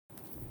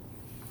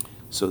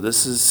So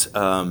this is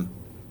an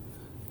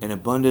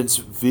abundance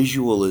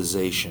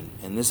visualization,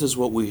 and this is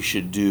what we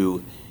should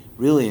do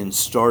really in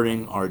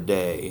starting our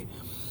day.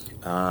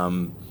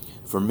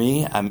 For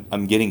me,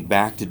 I'm getting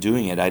back to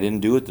doing it. I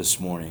didn't do it this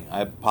morning.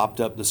 I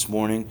popped up this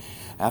morning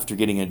after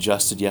getting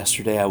adjusted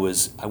yesterday. I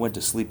went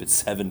to sleep at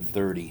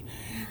 7:30.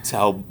 It's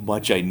how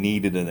much I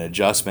needed an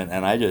adjustment,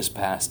 and I just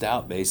passed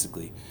out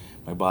basically.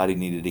 My body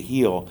needed to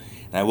heal,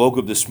 and I woke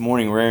up this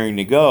morning raring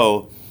to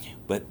go,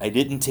 but I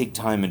didn't take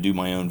time and do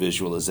my own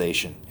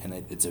visualization, and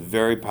it's a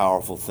very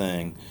powerful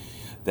thing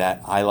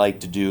that I like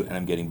to do, and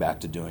I'm getting back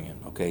to doing it.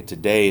 Okay,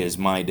 today is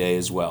my day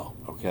as well.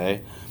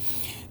 Okay,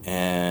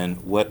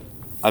 and what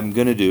I'm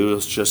going to do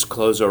is just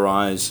close our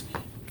eyes,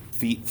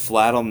 feet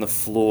flat on the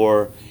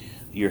floor,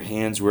 your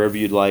hands wherever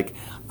you'd like.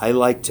 I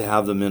like to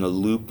have them in a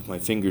loop, my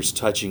fingers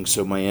touching,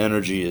 so my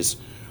energy is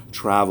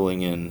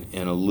traveling in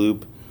a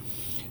loop.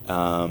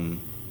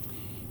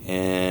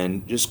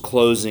 And just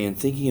closing and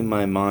thinking in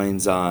my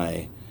mind's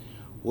eye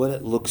what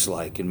it looks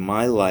like in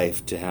my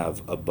life to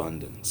have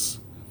abundance.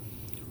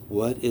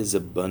 What is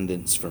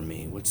abundance for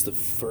me? What's the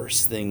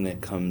first thing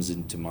that comes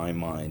into my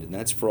mind? And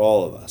that's for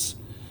all of us.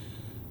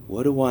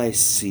 What do I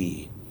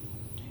see?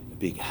 A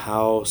big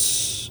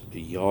house, a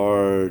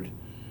yard,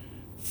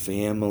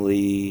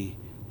 family,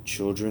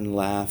 children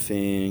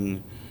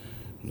laughing,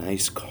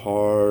 nice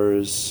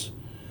cars,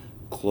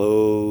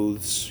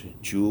 clothes,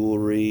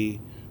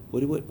 jewelry. What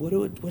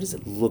does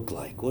it look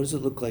like? What does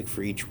it look like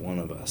for each one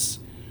of us?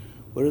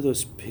 What are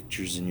those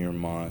pictures in your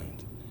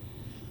mind?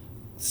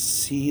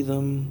 See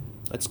them.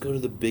 Let's go to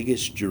the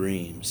biggest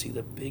dream. See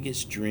the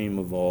biggest dream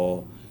of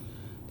all.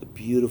 The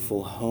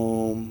beautiful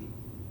home.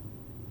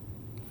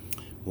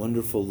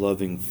 Wonderful,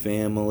 loving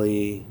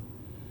family.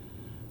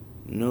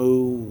 No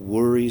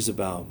worries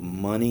about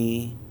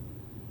money.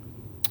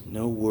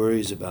 No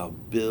worries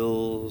about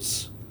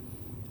bills.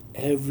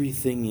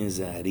 Everything is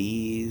at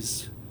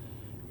ease.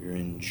 You're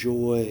in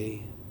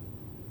joy.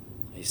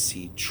 I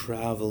see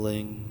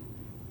traveling,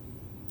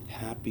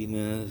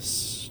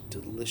 happiness,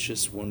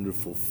 delicious,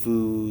 wonderful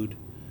food,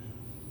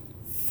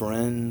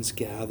 friends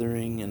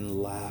gathering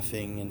and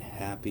laughing and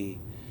happy,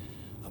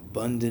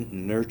 abundant,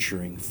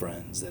 nurturing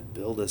friends that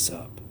build us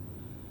up,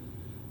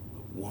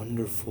 a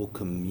wonderful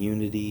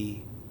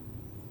community.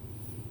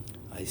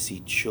 I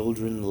see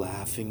children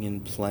laughing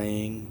and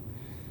playing,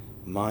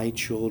 my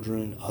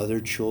children,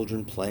 other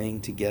children playing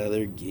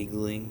together,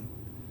 giggling.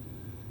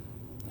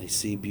 I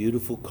see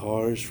beautiful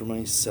cars for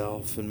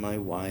myself and my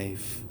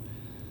wife.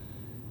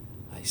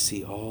 I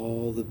see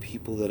all the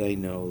people that I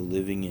know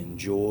living in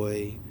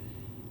joy,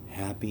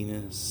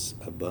 happiness,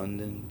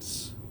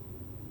 abundance.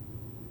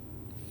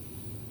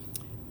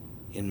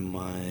 In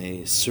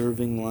my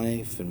serving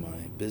life, in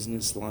my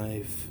business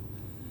life,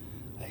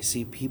 I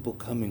see people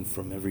coming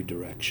from every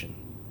direction.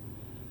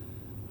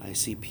 I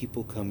see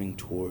people coming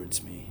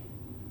towards me.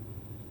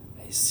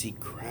 I see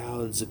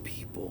crowds of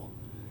people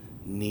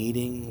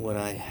needing what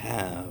I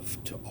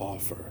have to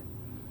offer.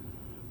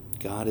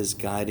 God is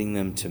guiding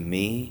them to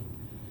me.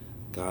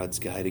 God's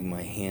guiding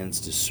my hands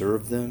to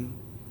serve them,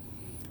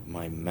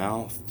 my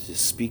mouth to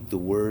speak the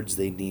words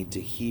they need to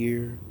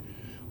hear,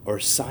 or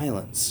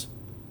silence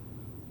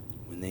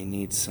when they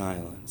need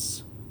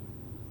silence.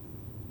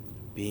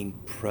 Being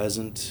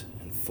present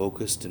and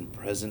focused in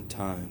present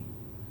time,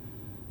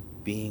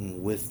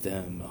 being with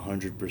them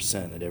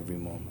 100% at every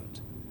moment.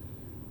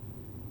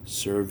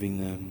 Serving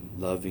them,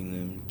 loving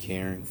them,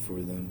 caring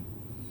for them.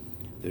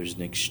 There's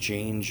an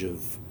exchange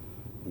of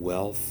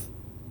wealth.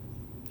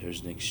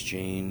 There's an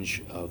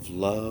exchange of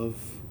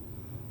love.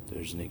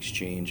 There's an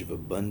exchange of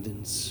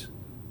abundance.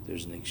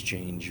 There's an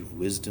exchange of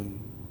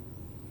wisdom.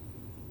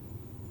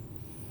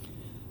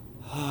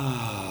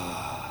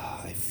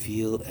 I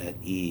feel at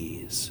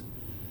ease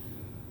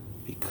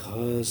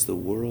because the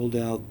world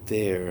out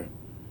there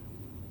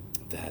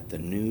that the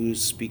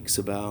news speaks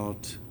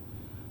about,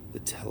 the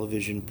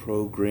television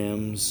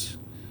programs,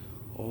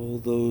 all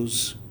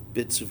those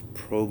bits of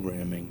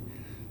programming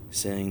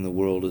saying the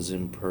world is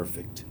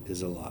imperfect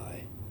is a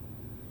lie.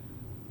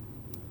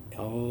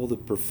 All the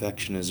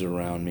perfection is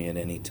around me at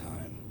any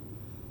time.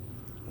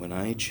 When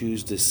I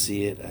choose to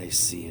see it, I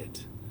see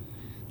it.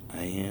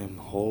 I am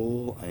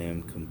whole, I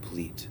am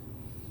complete.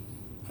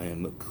 I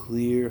am a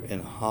clear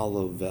and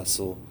hollow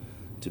vessel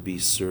to be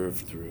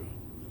served through.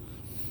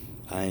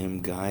 I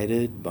am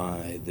guided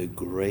by the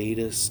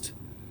greatest,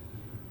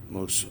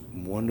 most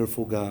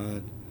wonderful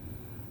God,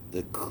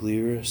 the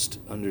clearest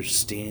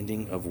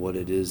understanding of what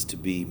it is to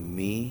be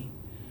me.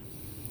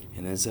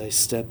 And as I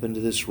step into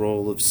this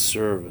role of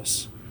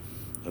service,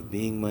 of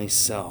being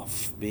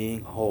myself,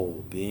 being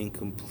whole, being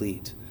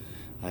complete,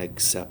 I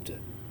accept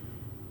it.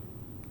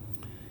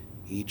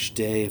 Each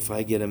day, if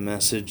I get a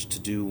message to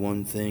do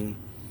one thing,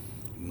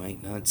 it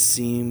might not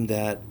seem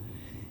that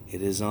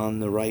it is on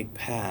the right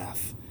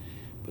path,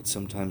 but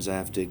sometimes I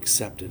have to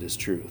accept it as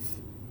truth.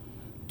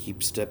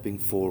 Keep stepping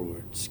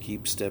forwards,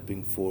 keep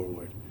stepping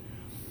forward,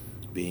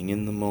 being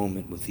in the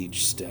moment with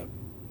each step.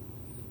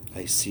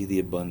 I see the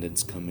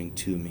abundance coming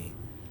to me.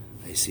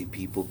 I see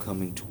people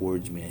coming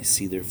towards me. I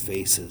see their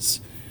faces.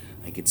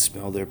 I can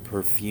smell their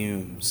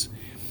perfumes.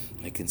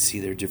 I can see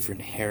their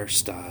different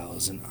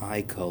hairstyles and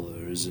eye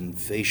colors and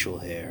facial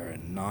hair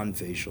and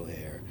non-facial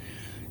hair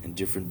and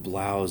different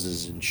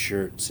blouses and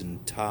shirts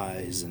and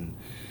ties and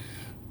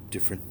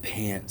different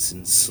pants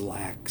and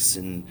slacks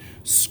and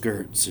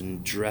skirts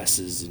and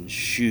dresses and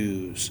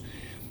shoes,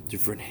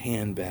 different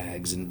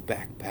handbags and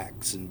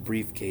backpacks and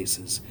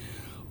briefcases,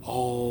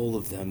 all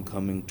of them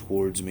coming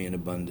towards me in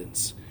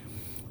abundance,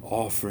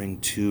 offering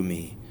to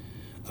me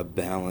a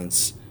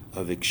balance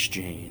of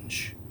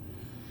exchange.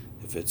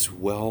 If it's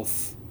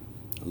wealth,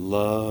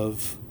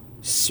 love,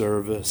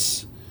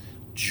 service,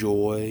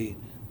 joy,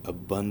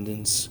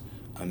 abundance,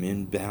 I'm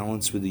in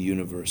balance with the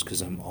universe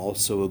because I'm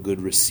also a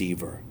good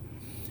receiver.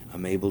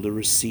 I'm able to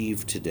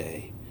receive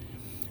today.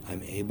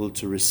 I'm able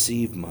to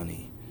receive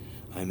money.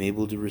 I'm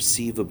able to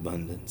receive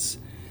abundance.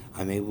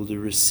 I'm able to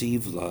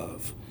receive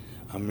love.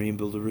 I'm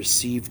able to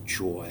receive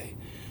joy.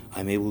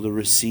 I'm able to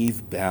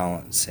receive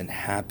balance and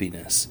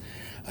happiness.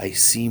 I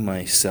see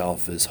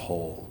myself as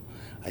whole.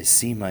 I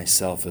see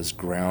myself as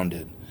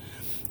grounded.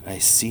 I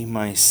see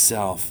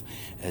myself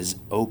as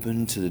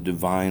open to the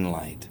divine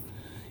light.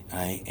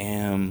 I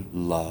am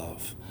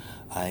love.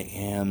 I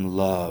am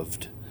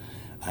loved.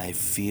 I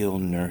feel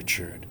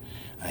nurtured.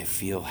 I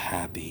feel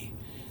happy.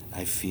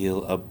 I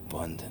feel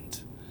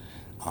abundant.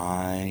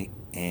 I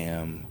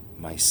am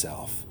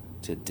myself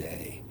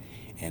today,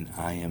 and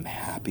I am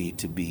happy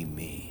to be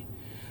me.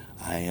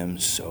 I am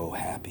so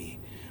happy.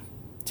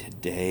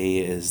 Today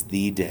is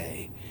the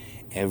day.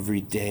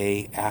 Every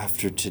day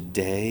after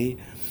today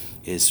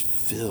is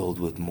filled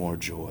with more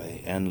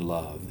joy and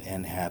love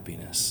and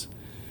happiness.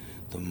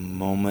 The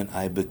moment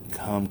I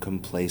become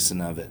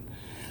complacent of it,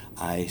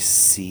 I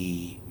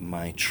see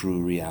my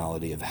true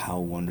reality of how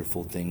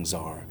wonderful things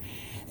are,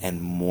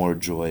 and more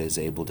joy is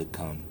able to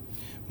come.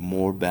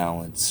 More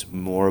balance,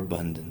 more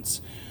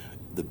abundance.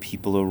 The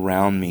people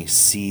around me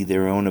see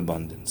their own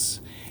abundance.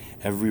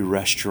 Every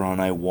restaurant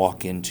I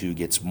walk into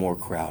gets more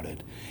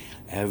crowded.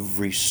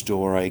 Every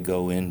store I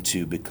go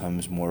into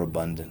becomes more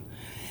abundant.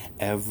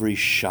 Every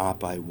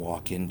shop I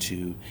walk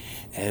into,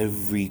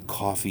 every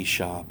coffee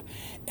shop,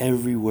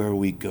 everywhere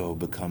we go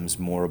becomes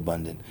more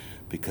abundant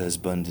because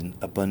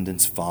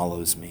abundance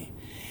follows me.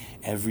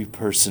 Every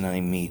person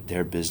I meet,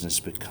 their business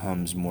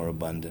becomes more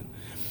abundant.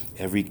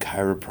 Every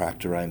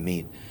chiropractor I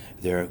meet,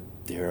 their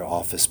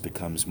office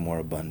becomes more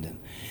abundant.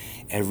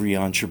 Every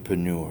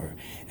entrepreneur,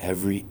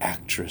 every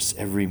actress,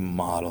 every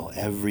model,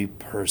 every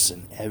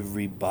person,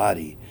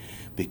 everybody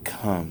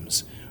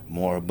becomes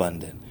more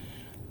abundant.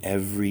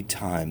 Every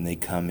time they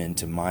come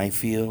into my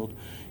field,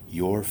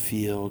 your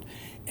field,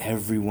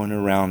 everyone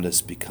around us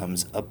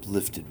becomes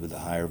uplifted with a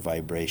higher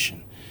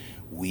vibration.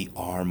 We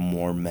are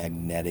more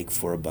magnetic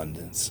for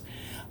abundance.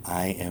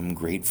 I am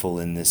grateful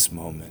in this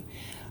moment.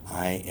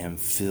 I am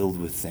filled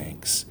with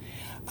thanks.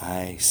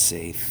 I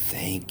say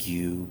thank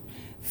you,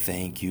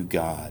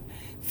 God.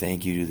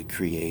 Thank you to the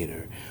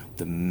Creator,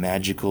 the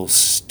magical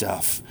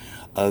stuff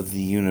of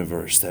the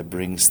universe that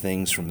brings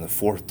things from the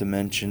fourth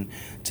dimension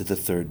to the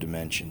third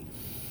dimension.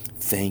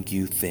 Thank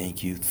you,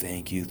 thank you,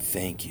 thank you,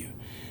 thank you.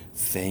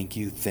 Thank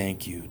you,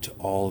 thank you to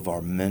all of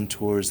our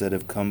mentors that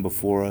have come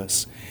before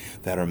us,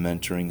 that are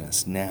mentoring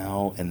us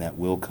now, and that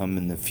will come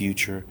in the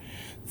future.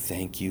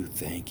 Thank you,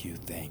 thank you,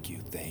 thank you,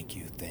 thank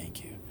you,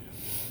 thank you.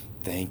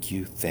 Thank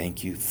you,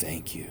 thank you,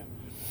 thank you.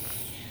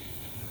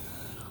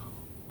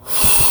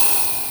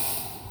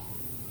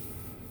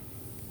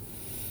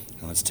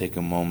 Now let's take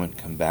a moment,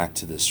 come back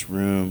to this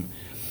room,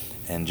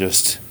 and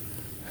just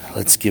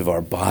let's give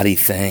our body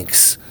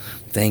thanks.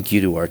 Thank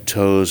you to our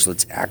toes.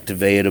 Let's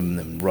activate them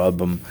and rub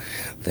them.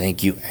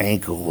 Thank you,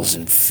 ankles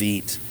and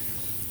feet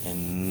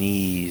and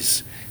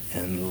knees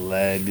and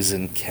legs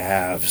and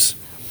calves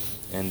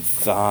and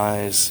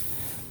thighs.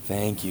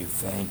 Thank you,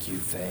 thank you,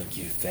 thank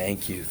you,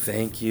 thank you,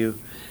 thank you,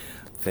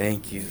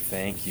 thank you,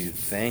 thank you,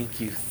 thank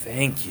you,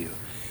 thank you.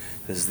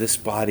 Because this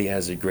body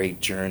has a great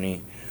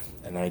journey,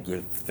 and I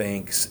give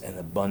thanks and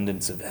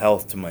abundance of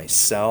health to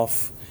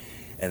myself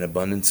and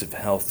abundance of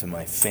health to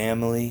my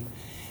family,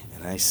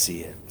 and I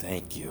see it.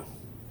 Thank you.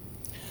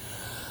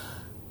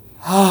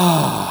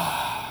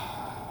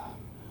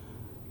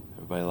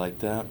 Everybody like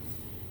that?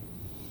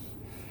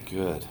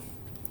 Good.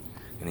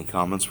 Any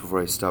comments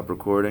before I stop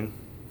recording?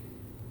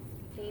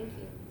 Thank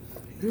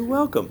you. You're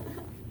welcome.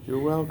 You're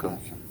welcome.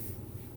 Awesome.